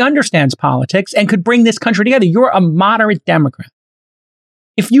who actually understands politics and could bring this country together. You're a moderate Democrat.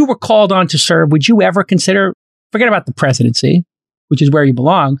 If you were called on to serve, would you ever consider, forget about the presidency, which is where you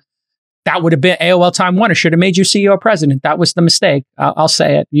belong, that would have been AOL Time Warner should have made you CEO president. That was the mistake. I'll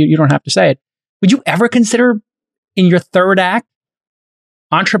say it. You don't have to say it. Would you ever consider in your third act,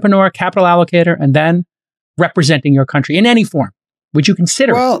 entrepreneur, capital allocator, and then representing your country in any form? Would you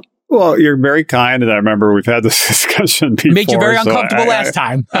consider it? Well, you're very kind, and I remember we've had this discussion before. Made you very uncomfortable last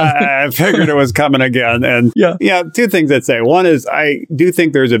time. I figured it was coming again. And two things I'd say. One is I do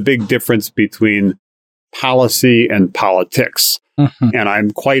think there's a big difference between policy and politics. Mm-hmm. And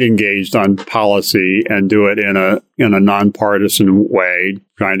I'm quite engaged on policy and do it in a nonpartisan way,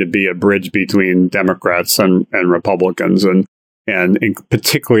 trying to be a bridge between Democrats and Republicans, and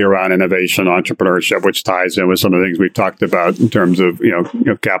particularly around innovation, entrepreneurship, which ties in with some of the things we've talked about in terms of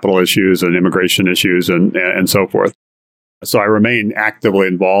capital issues and immigration issues and so forth. So I remain actively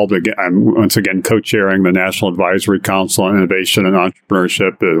involved. Again, I'm once again co-chairing the National Advisory Council on Innovation and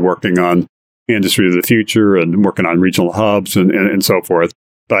Entrepreneurship, working on the industry of the future and working on regional hubs and so forth.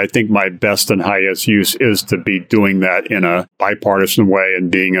 But I think my best and highest use is to be doing that in a bipartisan way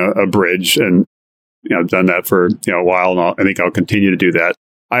and being a bridge. And I've done that for a while, and I think I'll continue to do that.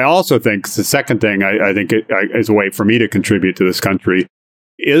 I also think the second thing I think is a way for me to contribute to this country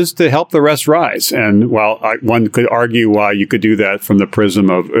is to help the rest rise. And while one could argue why you could do that from the prism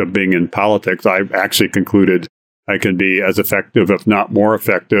of being in politics, I've actually concluded I can be as effective, if not more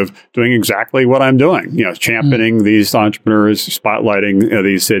effective, doing exactly what I'm doing. Championing these entrepreneurs, spotlighting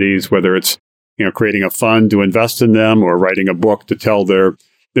these cities, whether it's creating a fund to invest in them or writing a book to tell their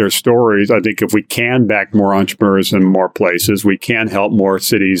stories. I think if we can back more entrepreneurs in more places, we can help more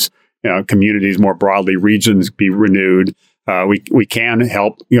cities, communities more broadly, regions be renewed. We can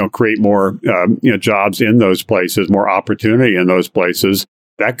help, create more, jobs in those places, more opportunity in those places.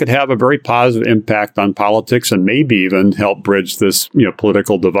 That could have a very positive impact on politics and maybe even help bridge this,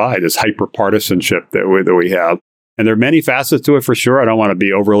 political divide, this hyper-partisanship that we have. And there are many facets to it for sure. I don't want to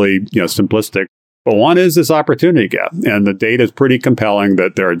be overly, simplistic. But one is this opportunity gap. And the data is pretty compelling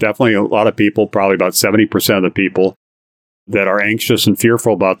that there are definitely a lot of people, probably about 70% of the people, that are anxious and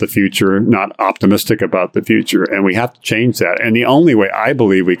fearful about the future, not optimistic about the future. And we have to change that. And the only way I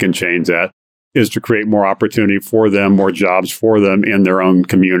believe we can change that is to create more opportunity for them, more jobs for them in their own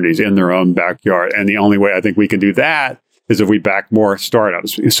communities, in their own backyard. And the only way I think we can do that is if we back more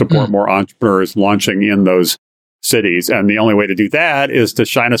startups, support more entrepreneurs launching in those cities. And the only way to do that is to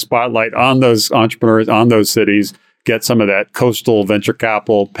shine a spotlight on those entrepreneurs, on those cities, get some of that coastal venture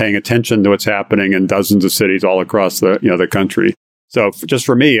capital paying attention to what's happening in dozens of cities all across the country. So just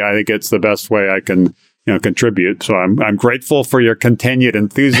for me, I think it's the best way I can contribute. So I'm grateful for your continued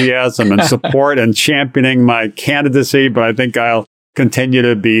enthusiasm and support and championing my candidacy. But I think I'll continue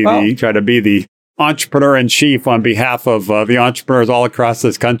to try to be the entrepreneur in chief on behalf of the entrepreneurs all across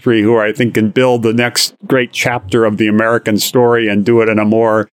this country who I think can build the next great chapter of the American story and do it in a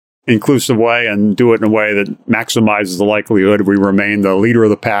more inclusive way and do it in a way that maximizes the likelihood we remain the leader of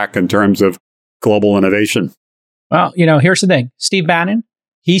the pack in terms of global innovation. Well, here's the thing. Steve Bannon,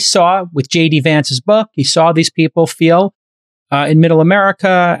 he saw with J.D. Vance's book, he saw these people feel in Middle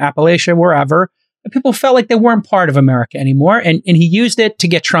America, Appalachia, wherever, people felt like they weren't part of America anymore. And he used it to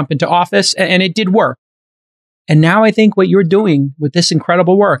get Trump into office, and it did work. And now I think what you're doing with this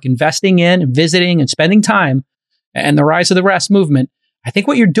incredible work, investing in, visiting, and spending time, and the Rise of the Rest movement, I think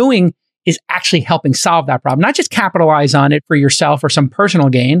what you're doing is actually helping solve that problem, not just capitalize on it for yourself or some personal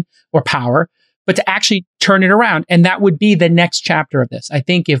gain or power, but to actually turn it around. And that would be the next chapter of this. I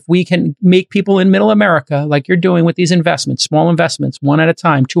think if we can make people in Middle America, like you're doing with these investments, small investments, one at a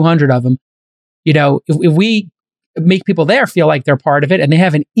time, 200 of them, if we make people there feel like they're part of it and they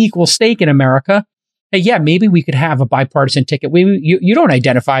have an equal stake in America, hey, yeah, maybe we could have a bipartisan ticket. You don't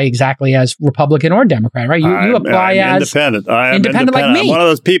identify exactly as Republican or Democrat, right? You apply as independent. I am independent like me. I'm one of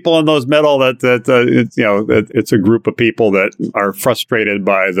those people in those middle that it's a group of people that are frustrated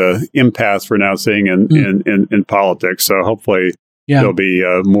by the impasse we're now seeing in politics. So hopefully there'll be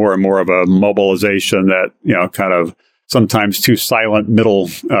more and more of a mobilization that kind of sometimes too silent middle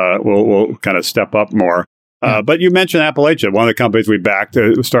will kind of step up more. But you mentioned Appalachia. One of the companies we backed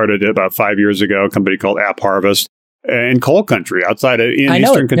started about 5 years ago, a company called App Harvest in coal country outside of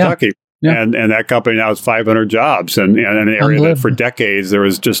eastern Kentucky. Yeah. And that company now has 500 jobs in an area that for decades there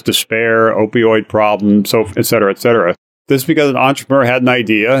was just despair, opioid problem, et cetera, et cetera. This is because an entrepreneur had an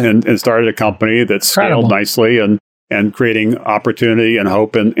idea and started a company that scaled nicely and creating opportunity and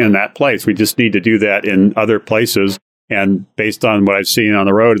hope in that place. We just need to do that in other places. And based on what I've seen on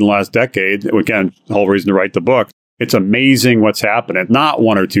the road in the last decade, again, the whole reason to write the book, it's amazing what's happening. Not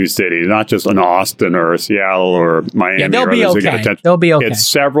one or two cities, not just in Austin or Seattle or Miami. Yeah, they'll be okay. They'll be okay. It's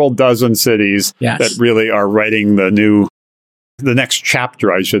several dozen cities that really are writing the next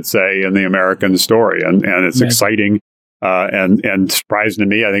chapter, I should say, in the American story. And it's exciting and surprising to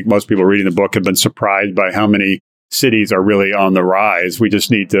me. I think most people reading the book have been surprised by how many cities are really on the rise. We just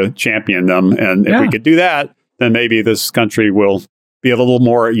need to champion them. And if we could do that, then maybe this country will be a little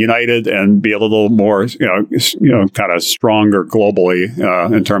more united and be a little more, kind of stronger globally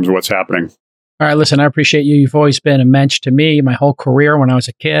in terms of what's happening. All right, listen, I appreciate you. You've always been a mensch to me my whole career. When I was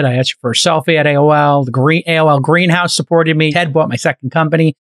a kid, I asked you for a selfie at AOL. The AOL Greenhouse supported me. Ted bought my second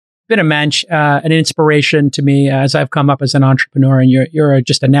company. Been a mensch, an inspiration to me as I've come up as an entrepreneur. And you're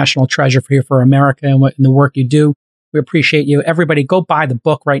just a national treasure for America and the work you do. We appreciate you. Everybody, go buy the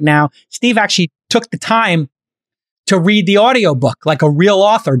book right now. Steve actually took the time to read the audiobook like a real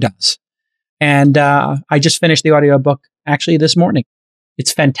author does. And I just finished the audiobook actually this morning.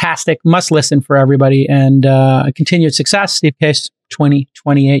 It's fantastic. Must listen for everybody. And continued success. Steve Case,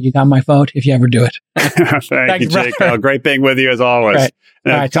 2028. You got my vote if you ever do it. Thank you, Jake. Great being with you as always. Right.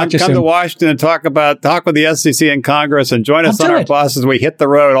 All right, come to Washington and talk with the SEC in Congress and join us on our bus as we hit the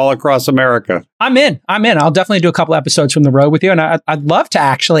road all across America. I'm in. I'll definitely do a couple episodes from the road with you. And I'd love to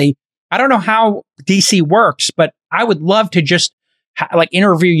actually, I don't know how DC works, but I would love to just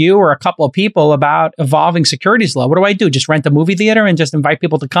interview you or a couple of people about evolving securities law. What do I do? Just rent a movie theater and just invite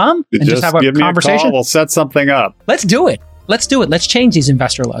people to come and just have a give conversation? Me a call. We'll set something up. Let's do it. Let's change these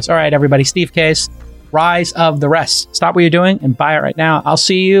investor laws. All right, everybody. Steve Case, Rise of the Rest. Stop what you're doing and buy it right now. I'll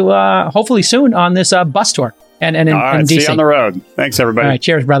see you hopefully soon on this bus tour and in DC. See you on the road. Thanks, everybody. All right.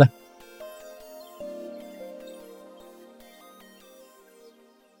 Cheers, brother.